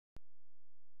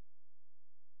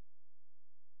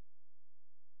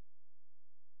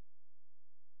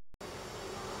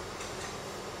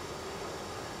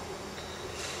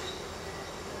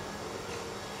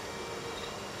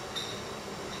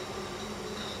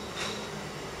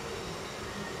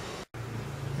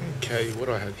Okay, what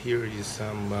I have here is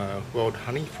some wild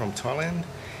honey from Thailand.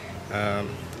 You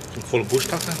can call it bush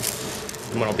tucker.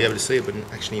 You might not be able to see it, but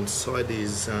actually inside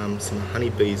is some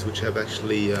honeybees which have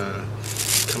actually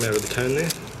come out of the cone there.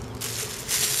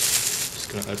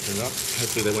 Just going to open it up.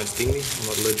 Hopefully they won't sting me. I'm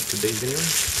not allergic to bees anyway.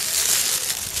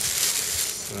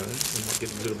 So I might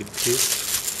get a little bit pissed.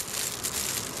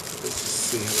 Let's just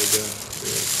see how they go.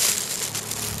 Yeah.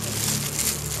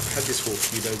 I've had this for a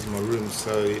few days in my room,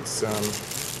 so it's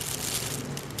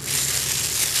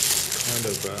kind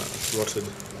of rotted.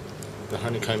 The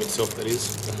honeycomb itself, that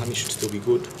is. The honey should still be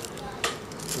good.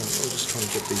 I'll just try and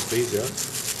get these bees out.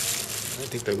 I don't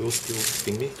think they will still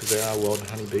sting me because they are wild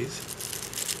honeybees.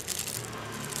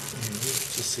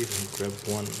 Let's just see if I can grab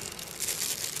one.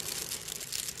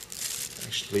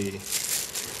 Actually,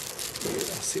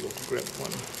 yeah, I'll see if I can grab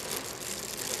one.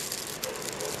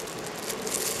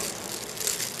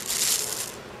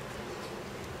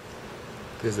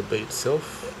 There's the bee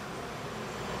itself.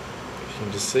 You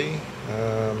can just see.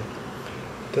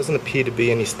 Doesn't appear to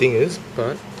be any stingers,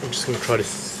 but I'm just going to try to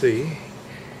see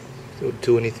if it would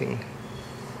do anything.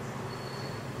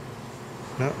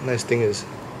 No stingers.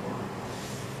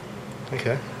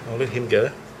 Okay, I'll let him go.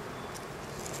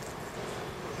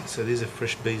 So these are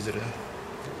fresh bees that are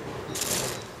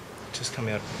just come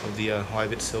out of the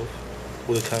hive itself,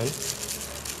 or the comb.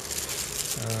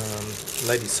 The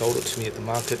lady sold it to me at the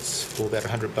markets for about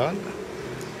 100 baht.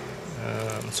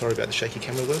 Sorry about the shaky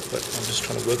camera work, but I'm just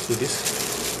trying to work through this.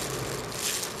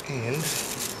 And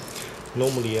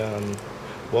normally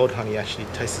wild honey actually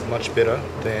tastes much better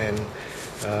than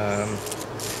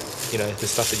you know, the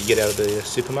stuff that you get out of the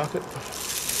supermarket.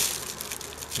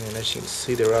 And as you can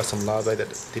see, there are some larvae that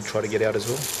did try to get out as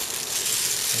well.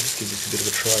 I'll just give this a bit of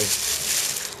a try.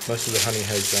 Most of the honey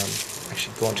has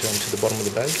actually gone down to the bottom of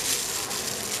the bag.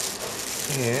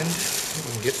 And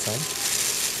we can get some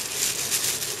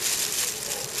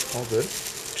of it,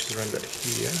 which is around about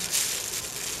here.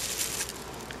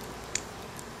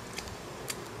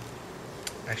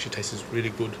 Actually tastes really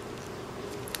good,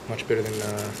 much better than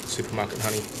supermarket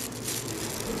honey.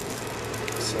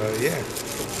 So yeah,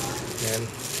 and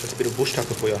that's a bit of bush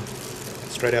tucker for you,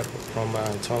 straight out from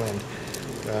Thailand.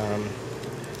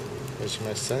 As you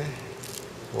may say,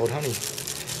 wild honey.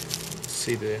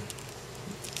 See the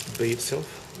bee itself,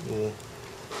 or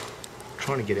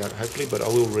trying to get out hopefully, but I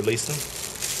will release them.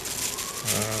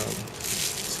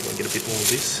 So I get a bit more of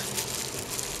this.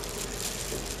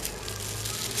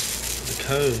 The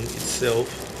cone itself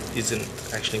isn't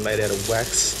actually made out of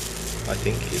wax. I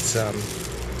think it's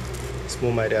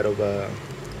more made out of I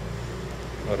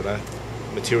don't know,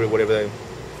 material, whatever they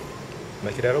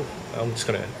make it out of. I'm just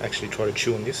going to actually try to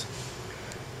chew on this.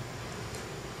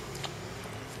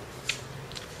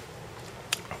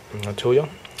 And I tell you,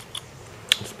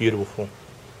 it's beautiful.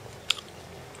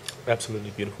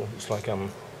 Absolutely beautiful. It's like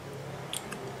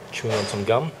chewing on some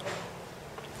gum,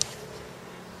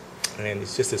 and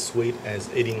it's just as sweet as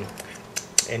eating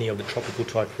any of the tropical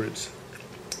type fruits.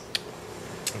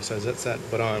 And so that's that.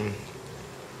 But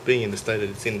being in the state that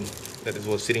it's in, that it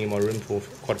was sitting in my room for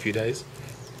quite a few days,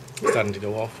 it's starting to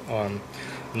go off. I'm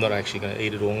not actually going to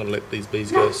eat it all. I'm going to let these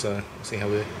bees go, so we'll see how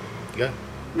we go.